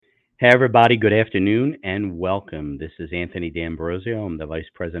Hey, everybody. Good afternoon and welcome. This is Anthony D'Ambrosio. I'm the Vice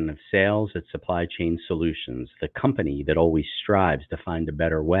President of Sales at Supply Chain Solutions, the company that always strives to find a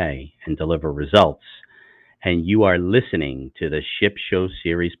better way and deliver results. And you are listening to the Ship Show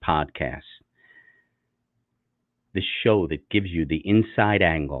Series podcast, the show that gives you the inside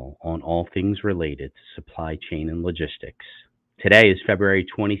angle on all things related to supply chain and logistics. Today is February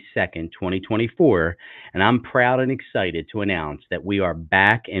 22nd, 2024, and I'm proud and excited to announce that we are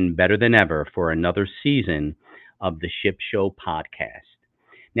back and better than ever for another season of the Ship Show podcast.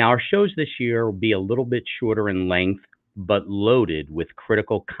 Now, our shows this year will be a little bit shorter in length, but loaded with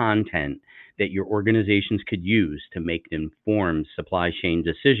critical content that your organizations could use to make informed supply chain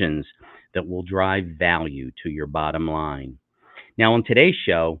decisions that will drive value to your bottom line. Now, on today's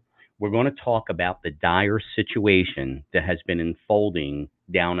show, we're going to talk about the dire situation that has been unfolding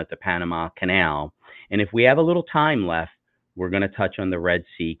down at the Panama Canal. And if we have a little time left, we're going to touch on the Red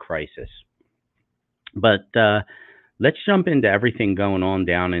Sea crisis. But let's jump into everything going on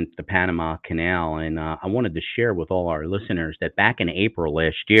down in the Panama Canal. And I wanted to share with all our listeners that back in April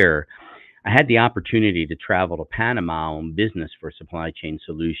last year, I had the opportunity to travel to Panama on business for Supply Chain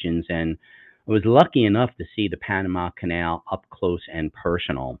Solutions. And I was lucky enough to see the Panama Canal up close and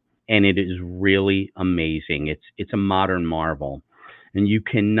personal. And it is really amazing. It's a modern marvel. And you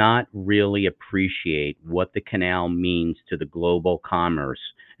cannot really appreciate what the canal means to the global commerce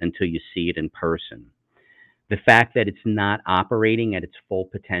until you see it in person. The fact that it's not operating at its full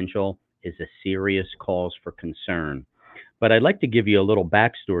potential is a serious cause for concern. But I'd like to give you a little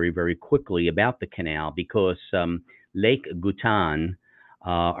backstory very quickly about the canal because Lake Gutan,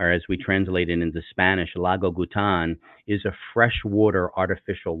 or as we translate it into Spanish, Lago Gutan, is a freshwater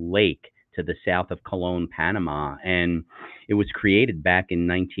artificial lake to the south of Colón, Panama. And it was created back in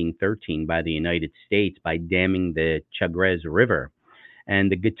 1913 by the United States by damming the Chagres River.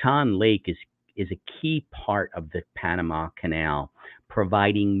 And the Gutan Lake is a key part of the Panama Canal,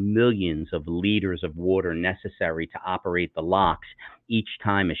 providing millions of liters of water necessary to operate the locks each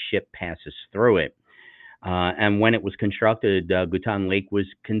time a ship passes through it. And when it was constructed, Gutan Lake was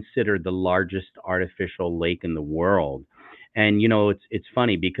considered the largest artificial lake in the world. And it's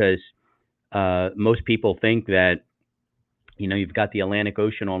funny because most people think that you've got the Atlantic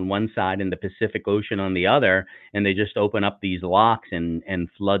Ocean on one side and the Pacific Ocean on the other, and they just open up these locks and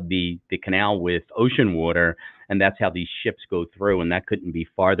flood the canal with ocean water, and that's how these ships go through. And that couldn't be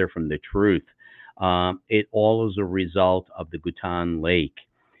farther from the truth. It all is a result of the Gutan Lake.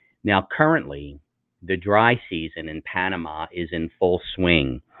 Now, currently, the dry season in Panama is in full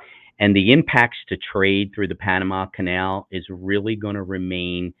swing, and the impacts to trade through the Panama Canal is really going to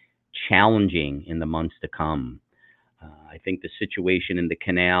remain challenging in the months to come. I think the situation in the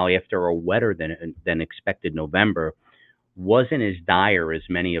canal after a wetter than expected November wasn't as dire as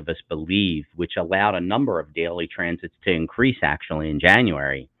many of us believed, which allowed a number of daily transits to increase actually in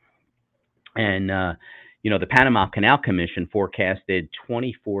January. And the Panama Canal Commission forecasted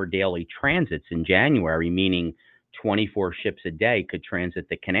 24 daily transits in January, meaning 24 ships a day could transit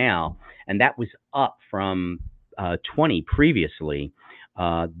the canal. And that was up from 20 previously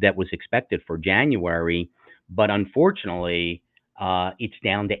that was expected for January. But unfortunately, it's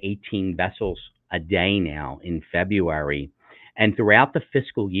down to 18 vessels a day now in February. And throughout the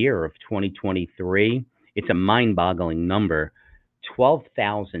fiscal year of 2023, it's a mind-boggling number.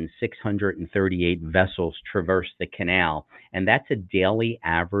 12,638 vessels traverse the canal, and that's a daily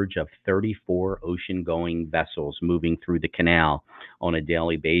average of 34 ocean-going vessels moving through the canal on a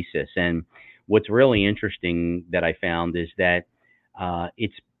daily basis. And what's really interesting that I found is that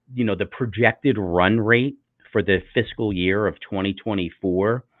it's, the projected run rate for the fiscal year of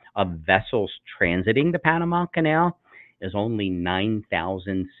 2024 of vessels transiting the Panama Canal is only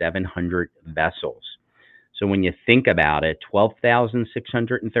 9,700 vessels. So when you think about it,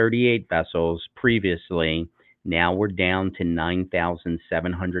 12,638 vessels previously, now we're down to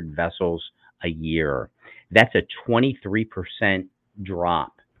 9,700 vessels a year. That's a 23%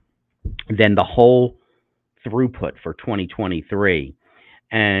 drop than the whole throughput for 2023.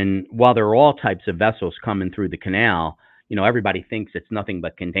 And while there are all types of vessels coming through the canal, everybody thinks it's nothing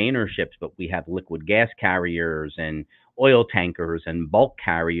but container ships, but we have liquid gas carriers and oil tankers and bulk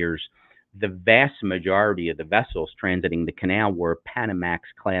carriers. The vast majority of the vessels transiting the canal were Panamax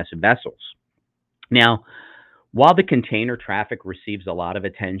class vessels. Now, while the container traffic receives a lot of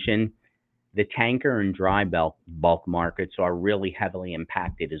attention, the tanker and dry bulk markets are really heavily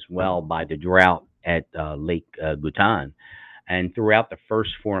impacted as well by the drought at Lake Gutan. And throughout the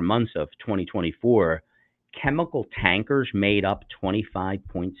first 4 months of 2024, chemical tankers made up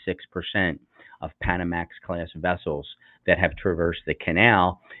 25.6% of Panamax class vessels that have traversed the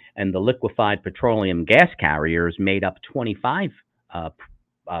canal. and the liquefied petroleum gas carriers made up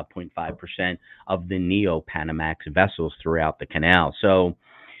 25.5% of the Neo-Panamax vessels throughout the canal. So,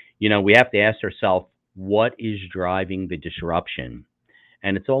 we have to ask ourselves, what is driving the disruption?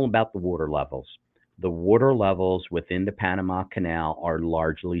 And it's all about the water levels. The water levels within the Panama Canal are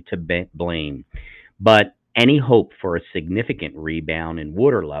largely to blame, but any hope for a significant rebound in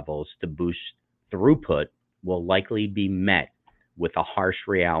water levels to boost throughput will likely be met with a harsh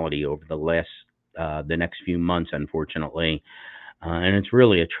reality over the next few months, unfortunately. And it's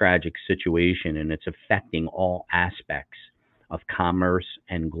really a tragic situation, and it's affecting all aspects of commerce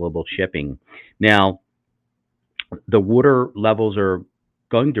and global shipping. Now, the water levels are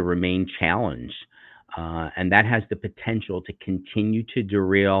going to remain challenged, and that has the potential to continue to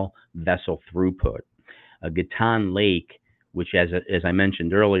derail vessel throughput. Gatan Lake, which, as I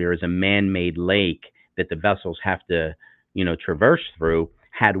mentioned earlier, is a man-made lake that the vessels have to, traverse through,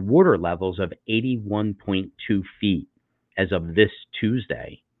 had water levels of 81.2 feet as of this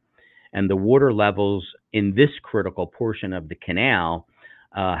Tuesday. And the water levels in this critical portion of the canal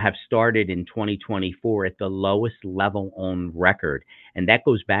have started in 2024 at the lowest level on record, and that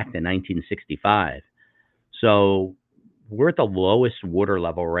goes back to 1965. So we're at the lowest water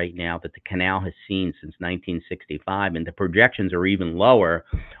level right now that the canal has seen since 1965, and the projections are even lower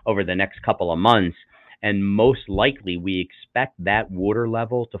over the next couple of months. And most likely, we expect that water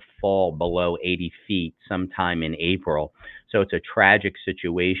level to fall below 80 feet sometime in April. So it's a tragic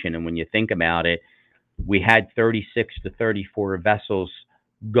situation. And when you think about it, we had 36 to 34 vessels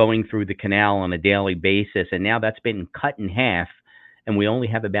going through the canal on a daily basis, and now that's been cut in half, and we only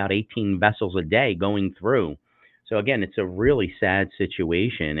have about 18 vessels a day going through. So again, it's a really sad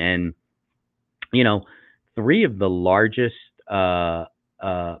situation. And, you know, three of the largest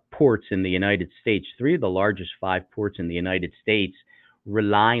ports in the United States, three of the largest five ports in the United States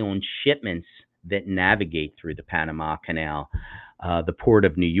rely on shipments that navigate through the Panama Canal. The Port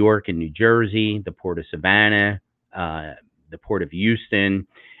of New York and New Jersey, the Port of Savannah, the Port of Houston.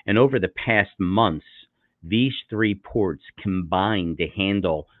 And over the past months, these three ports combined to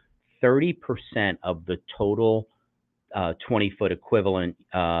handle 30% of the total 20-foot equivalent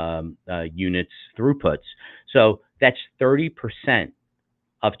units throughputs. So that's 30%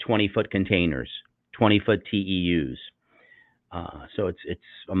 of 20-foot containers, 20-foot TEUs. So it's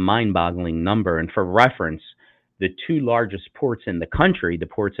a mind-boggling number. And for reference, the two largest ports in the country, the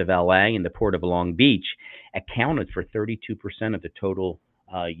ports of LA and the Port of Long Beach, accounted for 32% of the total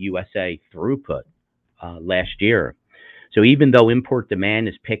USA throughput last year. So even though import demand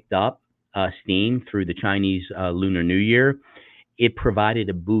has picked up steam through the Chinese Lunar New Year, it provided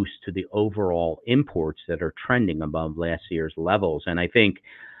a boost to the overall imports that are trending above last year's levels. And I think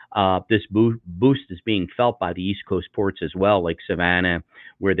this boost is being felt by the East Coast ports as well, like Savannah,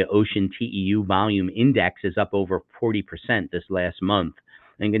 where the ocean TEU volume index is up over 40% this last month.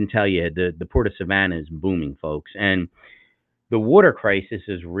 I'm going to tell you, the Port of Savannah is booming, folks. And the water crisis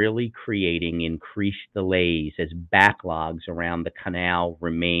is really creating increased delays as backlogs around the canal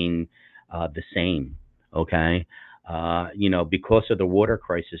remain the same, okay? Because of the water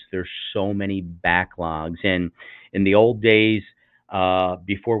crisis, there's so many backlogs. And in the old days,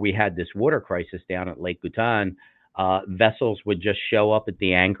 before we had this water crisis down at Lake Gutan, vessels would just show up at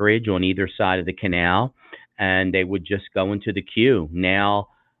the anchorage on either side of the canal, and they would just go into the queue. Now,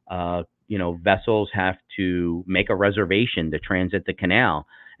 vessels have to make a reservation to transit the canal.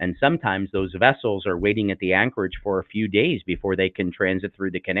 And sometimes those vessels are waiting at the anchorage for a few days before they can transit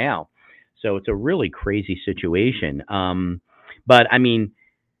through the canal. So it's a really crazy situation. But I mean,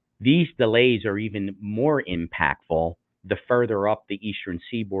 these delays are even more impactful the further up the eastern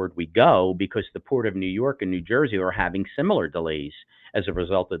seaboard we go, because the Port of New York and New Jersey are having similar delays as a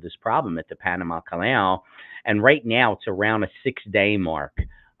result of this problem at the Panama Canal. And right now it's around a 6-day mark,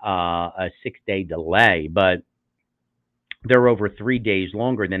 a 6-day delay, but they're over 3 days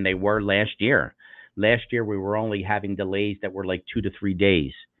longer than they were last year. Last year, we were only having delays that were like 2 to 3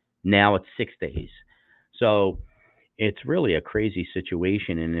 days. Now it's 6 days. So it's really a crazy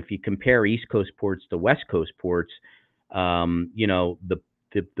situation. And if you compare East Coast ports to West Coast ports,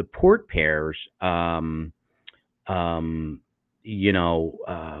 the port pairs, are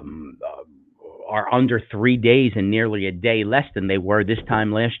under 3 days and nearly a day less than they were this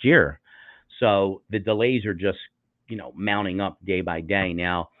time last year. So the delays are just, mounting up day by day.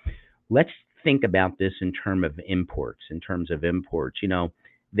 Now, let's think about this in terms of imports.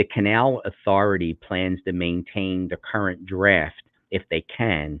 The Canal Authority plans to maintain the current draft if they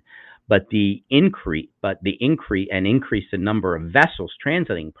can, but increase the number of vessels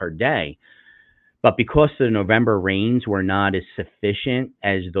transiting per day But because the November rains were not as sufficient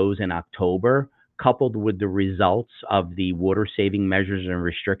as those in October, coupled with the results of the water saving measures and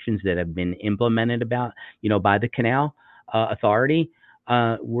restrictions that have been implemented by the canal authority,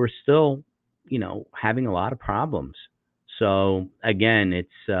 we're still, having a lot of problems. So again,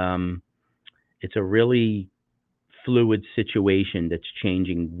 it's a really fluid situation that's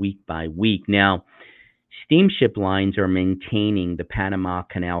changing week by week. Now, steamship lines are maintaining the Panama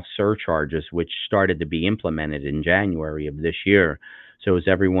Canal surcharges, which started to be implemented in January of this year. So, as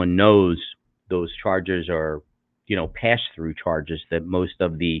everyone knows, those charges are, pass through charges that most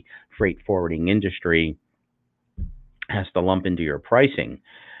of the freight forwarding industry has to lump into your pricing.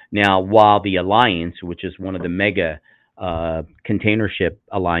 Now, while the alliance, which is one of the mega container ship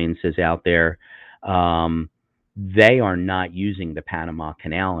alliances out there, um, they are not using the Panama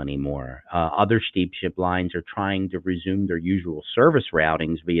Canal anymore. Other steamship lines are trying to resume their usual service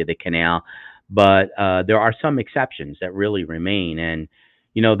routings via the canal, but there are some exceptions that really remain. And,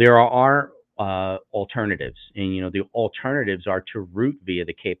 there are alternatives. And, the alternatives are to route via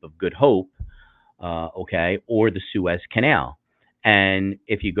the Cape of Good Hope, okay, or the Suez Canal. And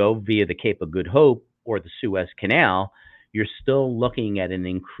if you go via the Cape of Good Hope or the Suez Canal, you're still looking at an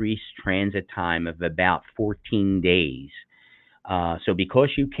increased transit time of about 14 days. So because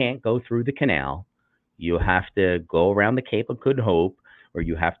you can't go through the canal, you have to go around the Cape of Good Hope, or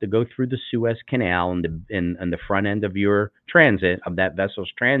you have to go through the Suez Canal in the front end of your transit of that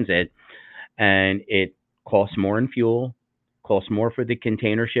vessel's transit, and it costs more in fuel, costs more for the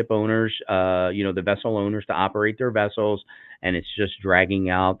container ship owners, the vessel owners to operate their vessels, and it's just dragging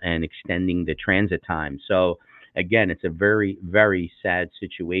out and extending the transit time. So again, it's a very, very sad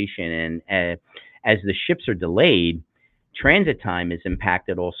situation, and as the ships are delayed, transit time is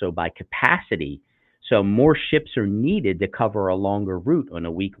impacted also by capacity. So more ships are needed to cover a longer route on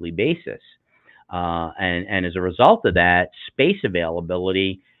a weekly basis. And as a result of that, space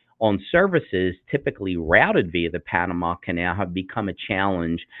availability on services typically routed via the Panama Canal have become a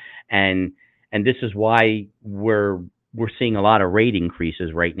challenge, and this is why we're seeing a lot of rate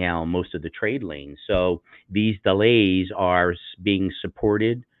increases right now in most of the trade lanes. So these delays are being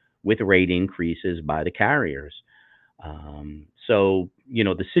supported with rate increases by the carriers. So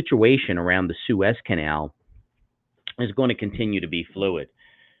the situation around the Suez Canal is going to continue to be fluid.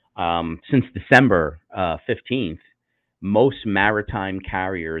 Since December 15th, most maritime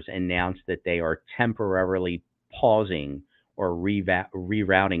carriers announced that they are temporarily pausing or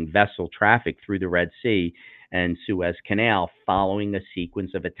rerouting vessel traffic through the Red Sea and Suez Canal following a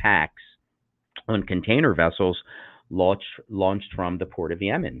sequence of attacks on container vessels launched from the port of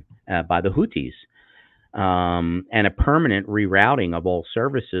Yemen by the Houthis. And a permanent rerouting of all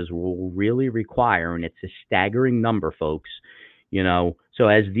services will really require, and it's a staggering number, folks. So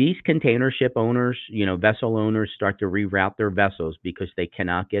as these container ship owners, vessel owners start to reroute their vessels because they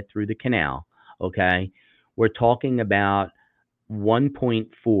cannot get through the canal, okay, we're talking about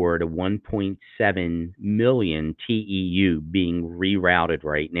 1.4 to 1.7 million TEU being rerouted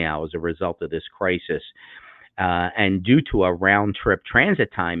right now as a result of this crisis. And due to a round trip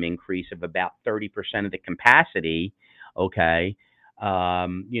transit time increase of about 30% of the capacity, okay,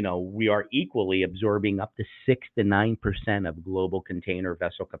 we are equally absorbing up to 6 to 9% of global container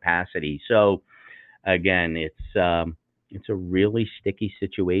vessel capacity. So again, it's a really sticky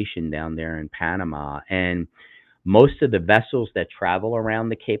situation down there in Panama, and most of the vessels that travel around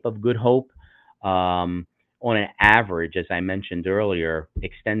the Cape of Good Hope, on an average, as I mentioned earlier,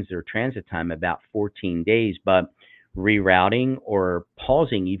 extends their transit time about 14 days. But rerouting or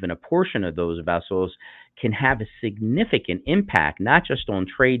pausing even a portion of those vessels can have a significant impact, not just on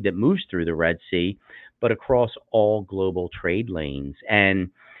trade that moves through the Red Sea, but across all global trade lanes. And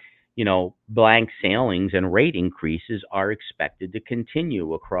blank sailings and rate increases are expected to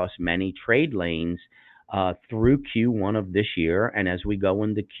continue across many trade lanes through Q1 of this year and as we go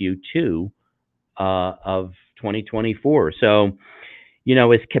into Q2 of 2024. So,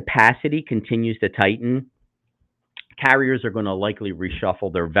 as capacity continues to tighten, carriers are going to likely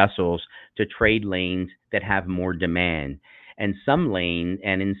reshuffle their vessels to trade lanes that have more demand. In some lanes,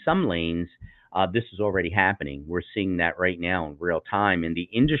 this is already happening. We're seeing that right now in real time, and the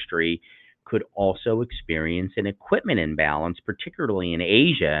industry could also experience an equipment imbalance, particularly in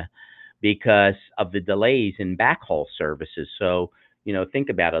Asia, because of the delays in backhaul services. So, think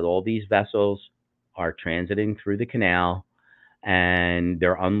about it. All these vessels are transiting through the canal, and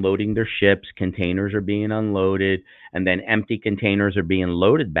they're unloading their ships. Containers are being unloaded, and then empty containers are being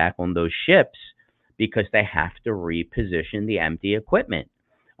loaded back on those ships because they have to reposition the empty equipment.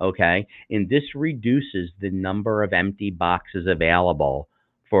 Okay, and this reduces the number of empty boxes available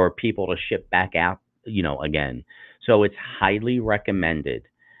for people to ship back out, again. So it's highly recommended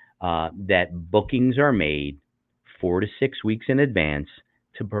that bookings are made 4 to 6 weeks in advance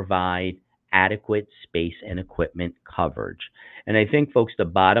to provide adequate space and equipment coverage. And I think, folks, the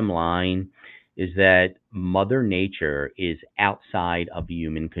bottom line is that Mother Nature is outside of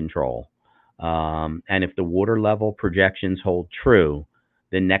human control. And if the water level projections hold true,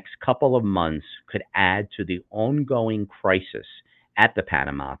 the next couple of months could add to the ongoing crisis at the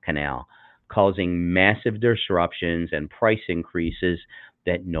Panama Canal, causing massive disruptions and price increases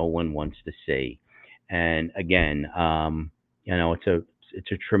that no one wants to see. And again,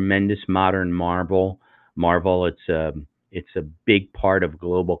 it's a tremendous modern marvel. It's a big part of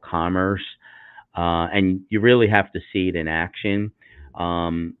global commerce, and you really have to see it in action.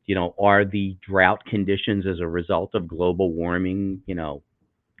 Are the drought conditions as a result of global warming?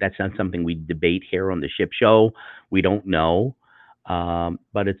 That's not something we debate here on the ship show. We don't know.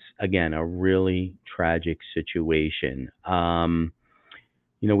 But it's, again, a really tragic situation.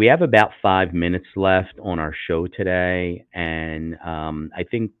 We have about 5 minutes left on our show today, and I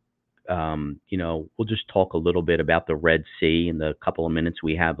think we'll just talk a little bit about the Red Sea in the couple of minutes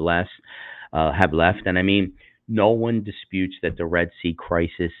we have left. And I mean, no one disputes that the Red Sea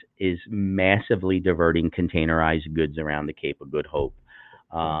crisis is massively diverting containerized goods around the Cape of Good Hope.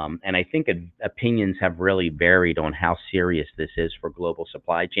 And I think opinions have really varied on how serious this is for global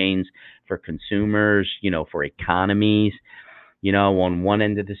supply chains, for consumers, for economies. On one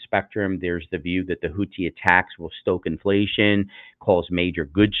end of the spectrum, there's the view that the Houthi attacks will stoke inflation, cause major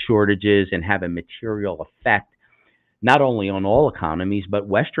goods shortages, and have a material effect not only on all economies, but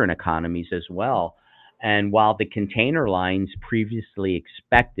Western economies as well. And while the container lines previously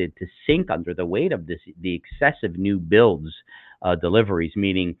expected to sink under the weight of the excessive new builds deliveries,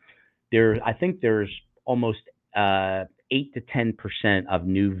 meaning I think there's almost 8 to 10% of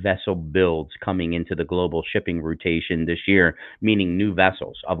new vessel builds coming into the global shipping rotation this year, meaning new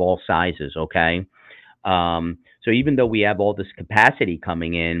vessels of all sizes. Okay, so even though we have all this capacity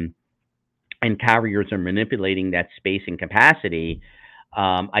coming in, and carriers are manipulating that space and capacity,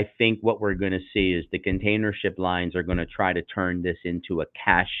 I think what we're going to see is the container ship lines are going to try to turn this into a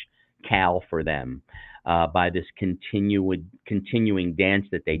cash cow for them by this continuing dance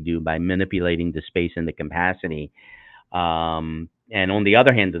that they do by manipulating the space and the capacity. And on the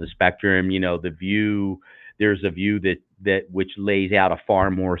other hand of the spectrum, there's a view that which lays out a far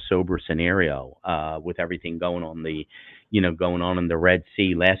more sober scenario with everything going on in the Red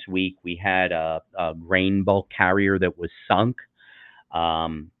Sea. Last week we had a grain bulk carrier that was sunk.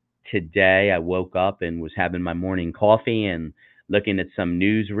 Today I woke up and was having my morning coffee and looking at some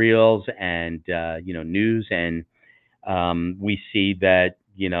newsreels and news, and we see that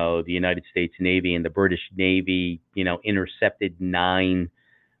the United States Navy and the British Navy intercepted 9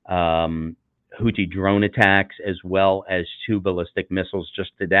 Houthi drone attacks as well as 2 ballistic missiles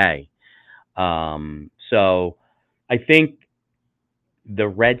just today. So I think the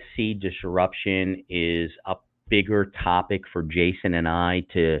Red Sea disruption is a bigger topic for Jason and I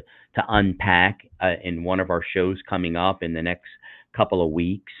to unpack in one of our shows coming up in the next couple of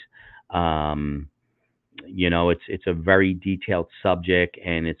weeks. It's a very detailed subject,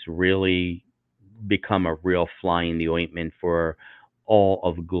 and it's really become a real fly in the ointment for all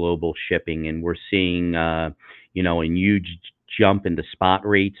of global shipping. And we're seeing, a huge jump in the spot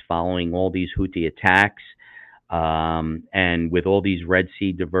rates following all these Houthi attacks. And with all these Red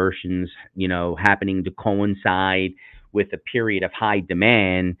Sea diversions, happening to coincide with a period of high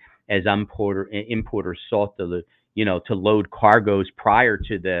demand as importers sought to load cargoes prior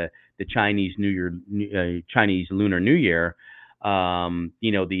to the Chinese New Year, Chinese Lunar New Year.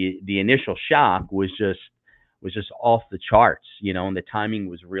 The initial shock was just off the charts, and the timing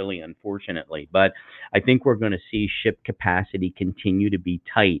was really unfortunately. But I think we're going to see ship capacity continue to be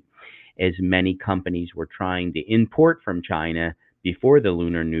tight as many companies were trying to import from China before the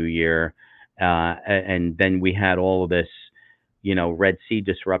Lunar New Year. And then we had all of this, Red Sea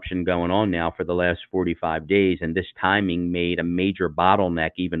disruption going on now for the last 45 days. And this timing made a major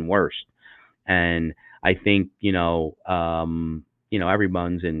bottleneck even worse. And I think,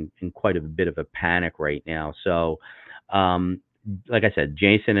 everyone's in quite a bit of a panic right now. So, like I said,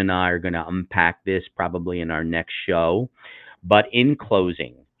 Jason and I are going to unpack this probably in our next show. But in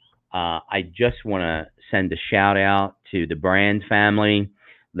closing, I just want to send a shout out to the Brand family.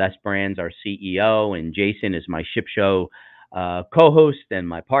 Les Brand's our CEO, and Jason is my ship show co-host and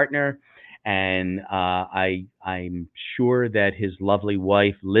my partner. And I'm sure that his lovely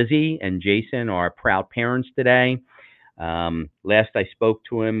wife, Lizzie, and Jason are proud parents today. Last I spoke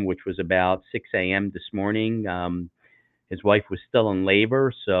to him, which was about 6 a.m. this morning, His wife was still in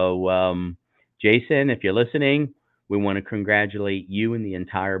labor. So, Jason, if you're listening, we want to congratulate you and the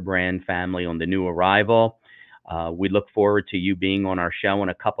entire Brand family on the new arrival. We look forward to you being on our show in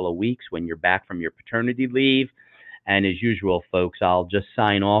a couple of weeks when you're back from your paternity leave. And as usual, folks, I'll just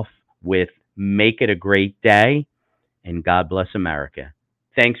sign off with make it a great day and God bless America.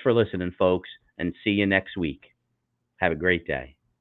 Thanks for listening, folks, and see you next week. Have a great day.